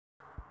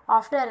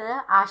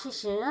After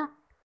Ashish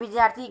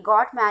Vidyarthi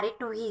got married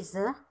to his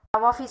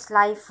love of his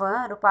life,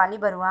 Rupali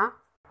Barua,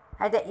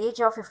 at the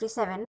age of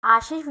 57,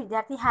 Ashish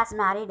Vidyarthi has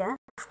married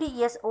 50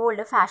 years old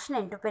fashion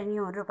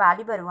entrepreneur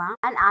Rupali Barua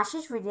and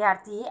Ashish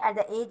Vidyarthi at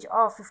the age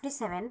of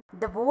 57.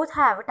 The both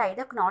have tied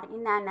a knot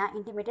in an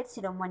intimate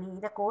ceremony,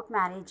 the court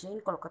marriage in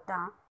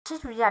Kolkata.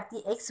 Ashish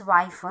Vidyarthi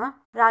ex-wife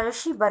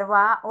Rajoshi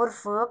Barua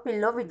urf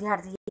Piloo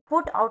Vidyarthi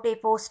put out a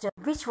post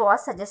which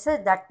was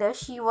suggested that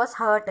she was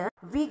hurt.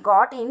 We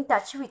got in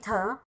touch with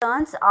her.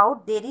 Turns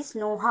out there is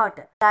no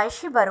hurt.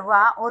 Rajoshi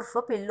Barua urf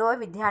Piloo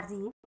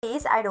Vidyarthi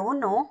says, I don't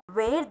know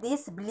where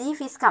this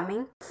belief is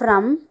coming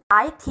from.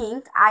 I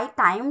think I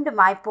timed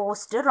my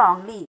post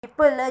wrongly.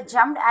 People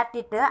jumped at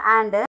it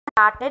and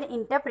started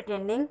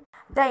interpreting.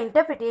 The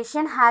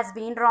interpretation has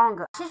been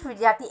wrong. Ashish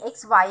Vidyarthi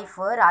ex-wife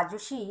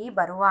Rajoshi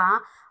Barua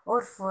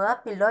urf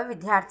Piloo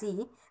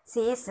Vidyarthi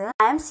says,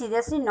 I am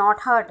seriously not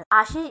hurt.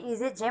 Ashish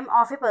is a gem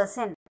of a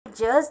person.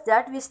 Just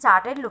that we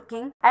started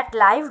looking at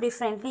life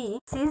differently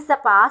since the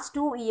past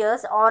 2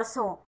 years or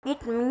so.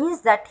 It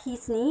means that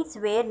his needs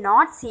were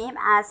not same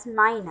as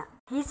mine.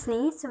 His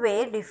needs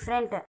were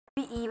different.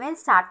 We even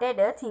started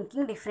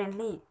thinking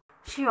differently.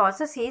 She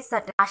also says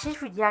that Ashish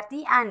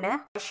Vidyarthi and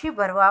Rajoshi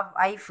Barua's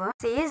wife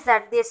says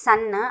that their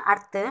son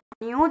Arth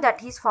knew that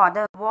his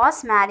father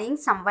was marrying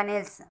someone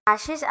else.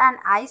 Ashish and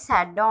I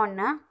sat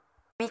down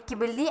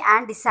amicably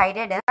and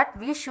decided that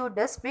we should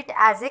split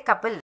as a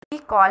couple. We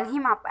called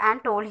him up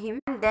and told him,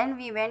 and then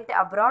we went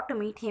abroad to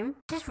meet him.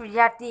 Ashish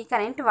Vidyarthi,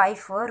 current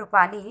wife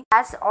Rupali,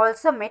 has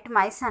also met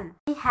my son.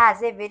 He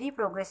has a very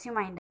progressive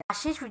mind.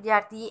 Ashish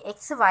Vidyarthi,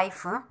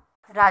 ex-wife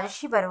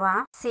Rajoshi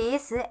Barua,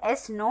 says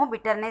as no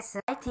bitterness.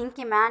 I think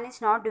a man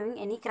is not doing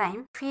any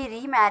crime if he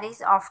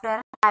remarries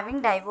after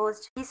having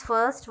divorced his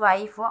first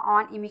wife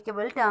on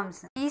amicable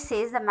terms. He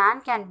says the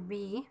man can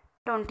be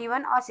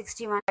 21 or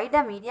 61. Why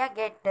the media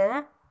get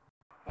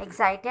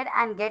excited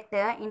and get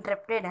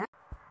interrupted?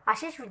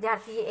 Ashish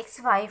Vidyarthi,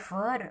 ex-wife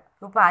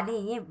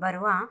Rupali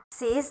Barua,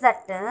 says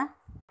that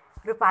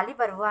Rupali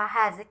Barua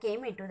has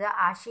came into the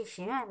Ashish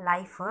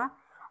life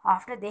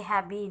after they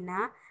have been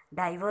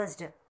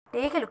divorced.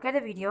 Take a look at the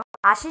video.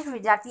 Ashish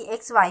Vidyarthi,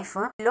 ex-wife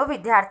Piloo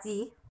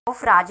Vidyarthi of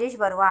Rajesh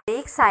Barua,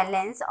 takes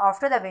silence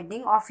after the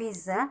wedding of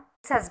his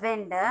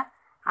ex-husband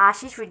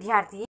Ashish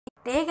Vidyarthi.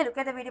 Take a look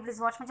at the video.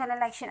 Please watch my channel,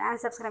 like, share and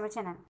subscribe my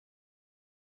channel.